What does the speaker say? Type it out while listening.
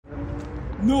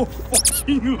No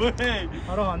fucking way!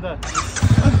 바로 간다.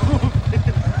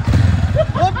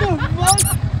 What the fuck?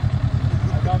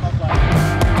 I got my bike.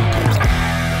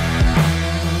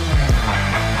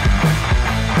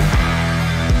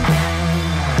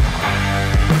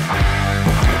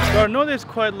 So I know it's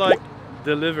quite like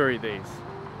delivery days.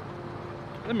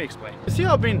 Let me explain. You see,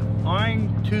 I've been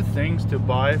eyeing two things to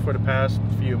buy for the past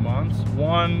few months.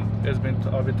 One has been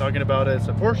I've been talking about it, it's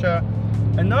a Porsche.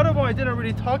 Another one I didn't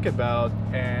really talk about,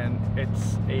 and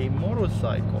it's a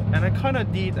motorcycle. And I kind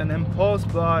of did an impulse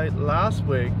buy last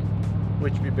week,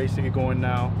 which we're basically going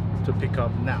now to pick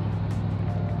up now.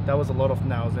 That was a lot of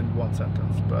nows in one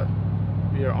sentence, but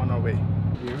we are on our way.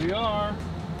 Here we are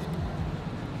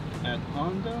at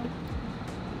Honda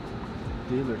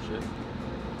dealership.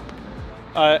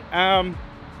 I am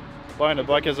buying a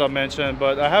bike, as I mentioned,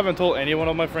 but I haven't told any one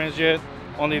of my friends yet.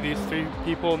 Only these three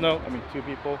people know. I mean, two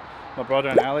people, my brother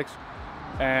and Alex,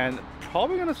 and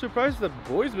probably gonna surprise the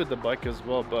boys with the bike as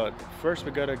well. But first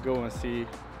we gotta go and see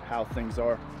how things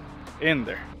are in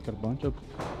there. Got a bunch of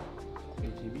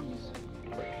ATVs,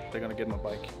 but they're gonna get my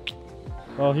bike.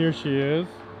 Well, here she is.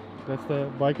 That's the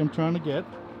bike I'm trying to get.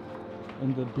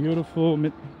 And the beautiful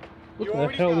what the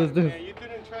hell is this? You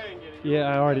didn't try and get it. Yeah,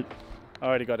 I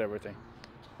already got everything.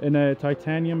 In a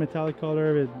titanium metallic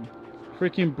color with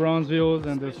freaking bronze wheels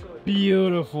and this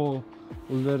beautiful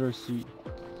leather seat.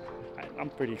 I'm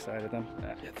pretty excited.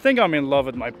 I think I'm in love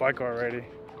with my bike already.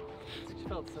 It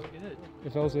felt so good.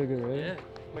 It felt so good, right? Yeah.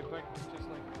 My bike was just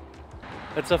like...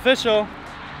 It's official.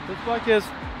 This bike is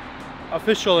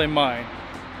officially mine.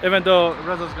 Even though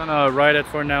Reza's gonna ride it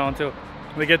for now until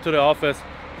we get to the office.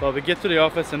 But we get to the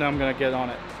office and then I'm gonna get on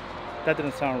it. That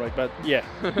didn't sound right, but yeah.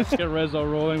 Let's get Reza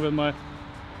rolling with my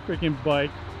freaking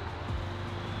bike.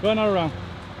 Going around.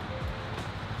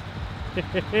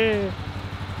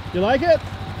 You like it?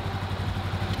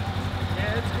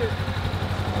 Yeah, it's good.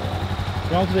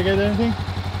 You want to get anything?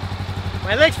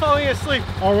 My leg's falling asleep.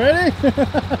 Already?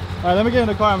 Alright, let me get in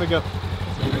the car and we go.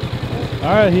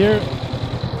 Alright, here.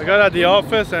 We got at the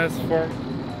office and it's for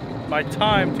my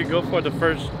time to go for the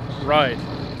first ride.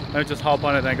 Let me just hop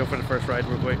on it and go for the first ride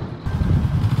real quick.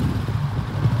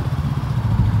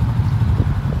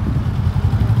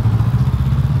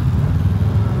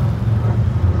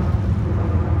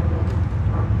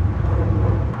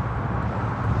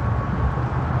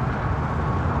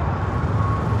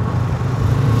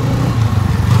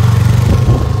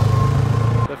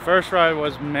 The first ride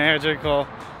was magical.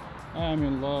 I'm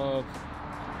in love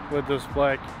with this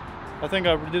bike. I think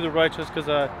I did it right just because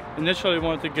I initially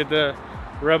wanted to get the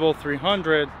Rebel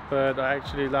 300, but I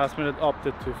actually last minute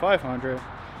opted to 500,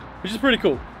 which is pretty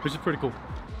cool.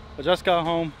 I just got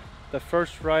home. The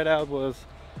first ride out was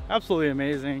absolutely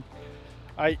amazing.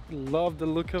 I love the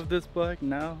look of this bike.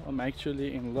 Now I'm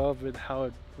actually in love with how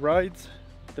it rides,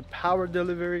 the power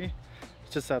delivery.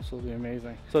 It's just absolutely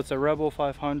amazing. So it's a Rebel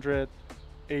 500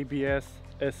 ABS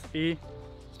SE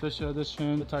special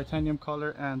edition, the titanium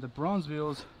color and the bronze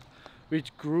wheels,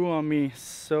 which grew on me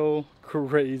so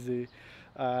crazy.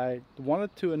 I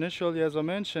wanted to initially, as I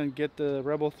mentioned, get the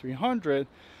Rebel 300,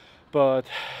 but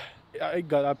I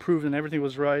got approved and everything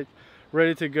was right,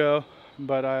 ready to go.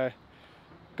 But I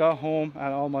got home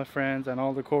and all my friends and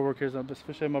all the co-workers,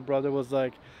 especially my brother, was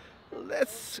like,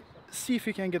 let's see if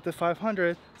you can get the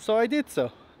 500. So I did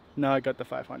so. Now I got the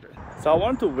 500. So I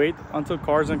wanted to wait until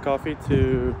Cars and Coffee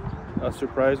to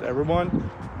surprise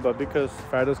everyone, but because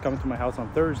Friday's coming to my house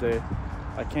on Thursday,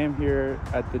 I came here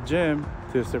at the gym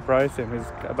to surprise him. He's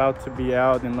about to be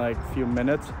out in like a few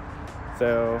minutes,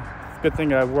 so it's a good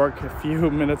thing I work a few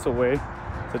minutes away,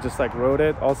 so just like rode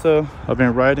it. Also, I've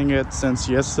been riding it since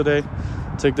yesterday.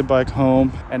 Took the bike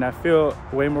home and I feel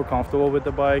way more comfortable with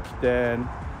the bike than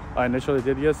I initially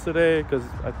did yesterday, because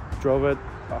I drove it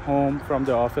home from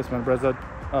the office when Reza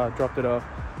dropped it off,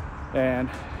 and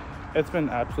it's been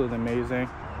absolutely amazing.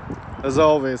 As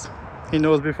always, he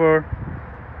knows before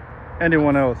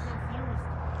anyone else.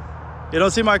 You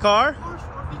don't see my car? Porsche,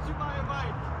 or did you buy a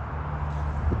bike?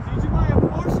 Did you buy a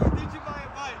Porsche or did you buy a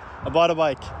bike? I bought a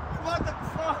bike. What the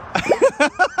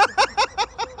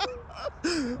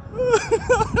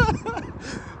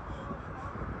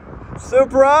fuck?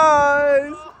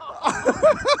 Surprise!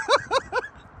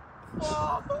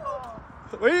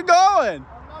 Where are you going?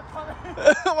 I'm not coming.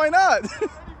 Why not? I'm ready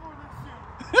for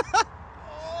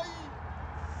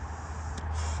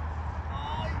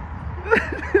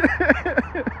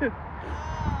this shit.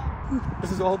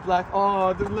 This is all black.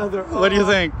 Oh, the leather. Oh. What do you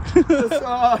think?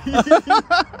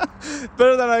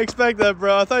 Better than I expected,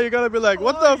 bro. I thought you were gonna be like,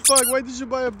 what the fuck? Why did you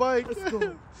buy a bike? Let's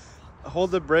go.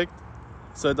 Hold the brake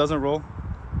so it doesn't roll.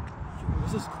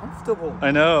 This is comfortable.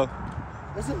 I know.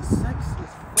 This is sexy as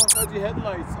fuck. How's your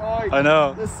headlights? Oh, I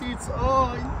know. The seats.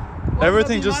 Oh.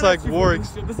 Everything just like works.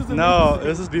 This is no, amazing.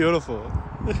 this is beautiful.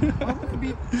 I'm gonna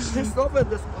be pissed off at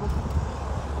this.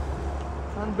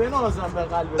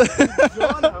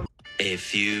 A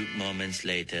few moments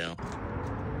later.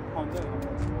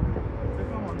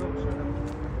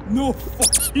 No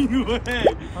fucking way.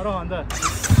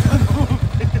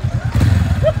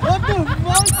 What the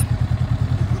fuck?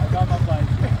 I got my bike.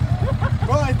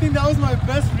 Bro, I think that was my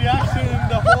best reaction in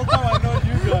the whole time I know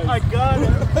you guys. I got it.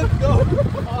 Let's go.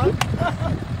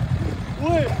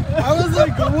 Wait, I was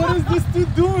like, what is this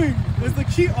dude doing? Is the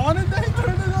key on it? Then he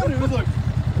turned it on. It was like,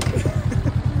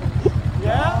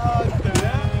 yeah.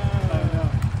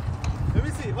 Let me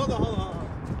see. Hold on.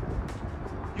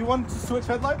 You want to switch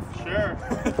headlights? Sure.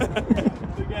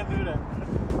 We can't do that.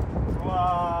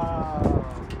 Wow.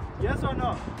 Yes or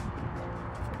no?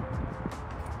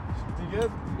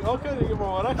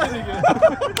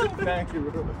 Thank you,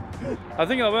 bro. I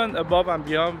think I went above and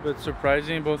beyond with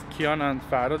surprising both Kian and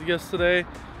Farad yesterday,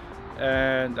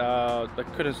 and I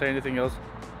couldn't say anything else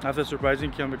after surprising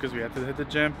Kian because we had to hit the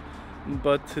gym.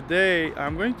 But today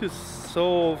I'm going to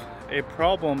solve a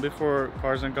problem before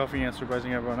Cars and Coffee and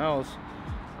surprising everyone else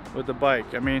with the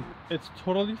bike. I mean, it's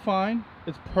totally fine,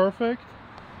 it's perfect,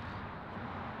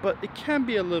 but it can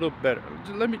be a little better.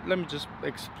 Let me just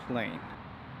explain.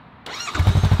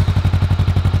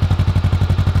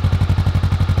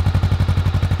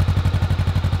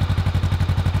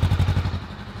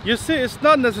 You see, it's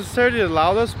not necessarily the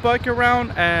loudest bike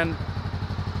around, and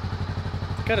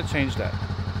I gotta change that,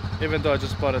 even though I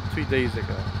just bought it 3 days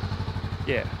ago.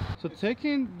 Yeah. So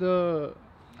taking the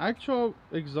actual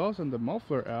exhaust and the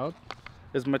muffler out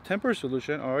is my temporary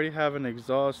solution. I already have an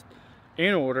exhaust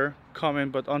in order coming,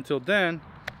 but until then,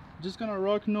 I'm just gonna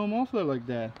rock no muffler like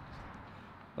that.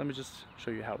 Let me just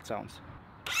show you how it sounds.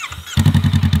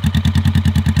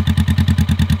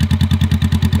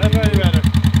 That's already better.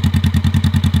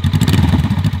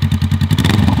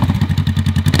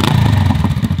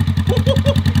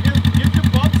 Give you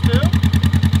bumps too.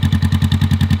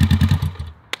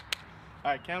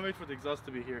 Alright, can't wait for the exhaust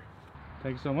to be here.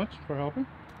 Thank you so much for helping.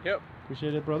 Yep.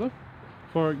 Appreciate it, brother.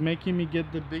 For making me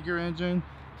get the bigger engine,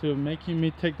 to making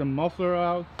me take the muffler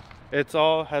out. It's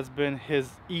all has been his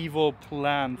evil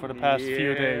plan for the past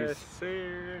few days. Yes,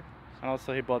 sir. And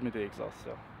also he bought me the exhaust,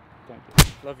 so thank you.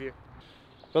 Love you.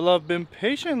 Well, I've been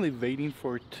patiently waiting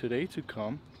for today to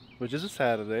come, which is a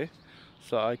Saturday,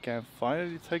 so I can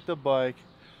finally take the bike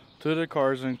to the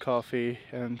Cars and Coffee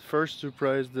and first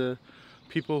surprise the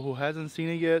people who hasn't seen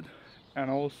it yet, and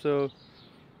also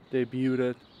debut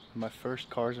it in my first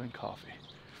Cars and Coffee.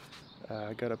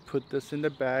 I gotta put this in the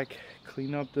back,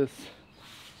 clean up this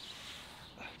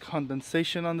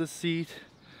condensation on the seat,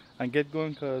 and get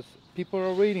going because people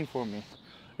are waiting for me,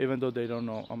 even though they don't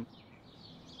know I'm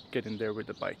getting there with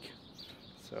the bike.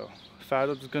 So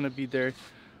Fadob's gonna be there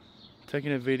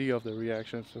taking a video of the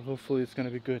reaction, so hopefully it's gonna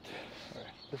be good. All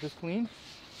right, this is clean,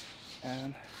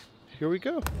 and here we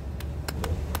go.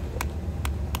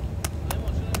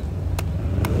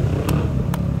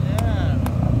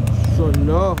 So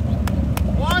no.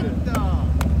 What the?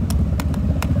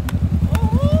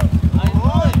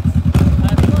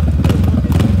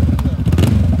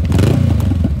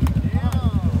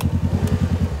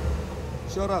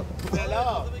 Shut up.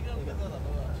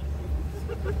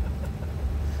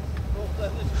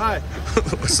 Hi.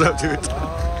 What's up, dude?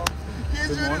 یه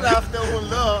جوری رفته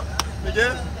اونلا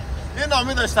میگه یه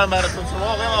نامی داشتم براتون شما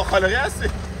آقای آخالقی هستی.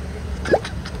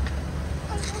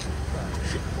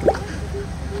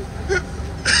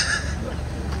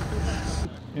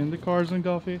 In the Cars and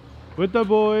Coffee with the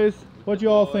boys. What do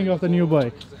you all think of the new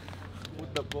bike?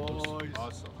 With the boys.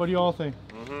 Awesome. What do you all think?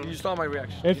 You saw my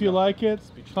reaction. If you like it,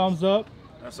 thumbs up.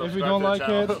 If you don't like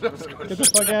it, get the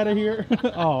fuck out of here.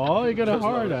 Oh, you got a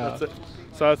heart out.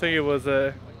 So I think it was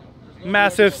a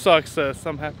massive success.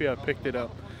 I'm happy I picked it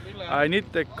up. I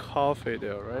need the coffee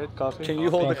though, right? Coffee. Can you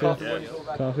hold the coffee?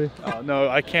 Coffee? Oh, no,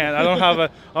 I can't. I don't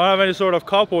have any sort of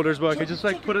cup holders, but I can just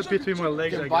like put it between my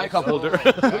legs. You can buy a cup holder.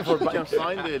 You can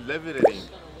find the levitating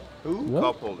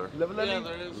cup holder.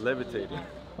 Levitating.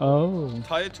 Oh,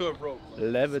 Tie it to a rope. This guy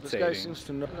levitating. seems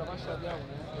to know.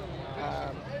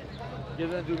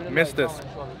 Missed this.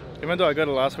 Even though I got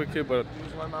it last week too, but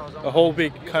the whole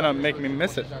week kind of make me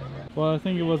miss it. Well, I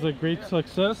think it was a great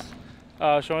success.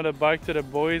 Showing the bike to the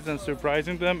boys and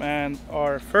surprising them, and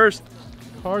our first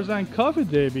Cars and Coffee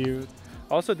debut.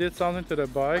 Also did something to the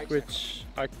bike which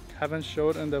I haven't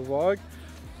showed in the vlog.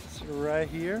 It's right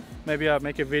here. Maybe I'll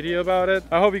make a video about it.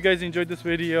 I hope you guys enjoyed this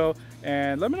video,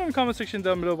 and let me know in the comment section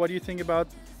down below what do you think about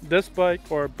this bike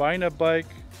or buying a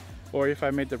bike or if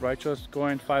I made the right choice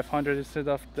going 500 instead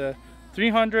of the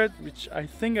 300, which I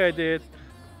think I did.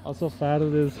 Also,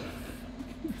 Fadil is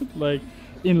like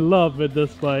in love with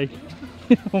this bike.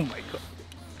 Oh my god.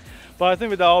 But I think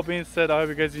with that all being said, I hope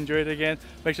you guys enjoyed it again.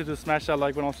 Make sure to smash that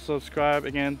like button, also subscribe.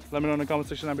 Again, let me know in the comment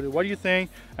section down below what do you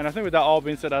think. And I think with that all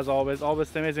being said, as always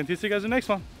stay amazing. See you guys in the next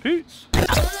one. Peace.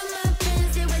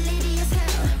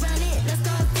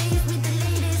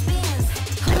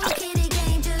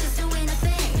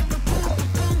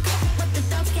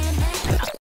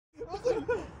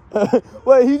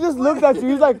 Wait, he just looked at you.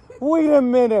 He's like, wait a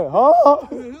minute, huh?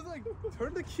 He was like,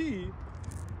 turn the key.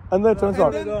 And then it turns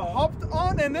on. And then hopped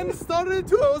on and then started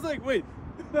too. I was like, wait.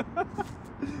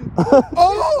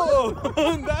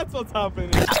 Oh, that's what's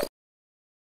happening.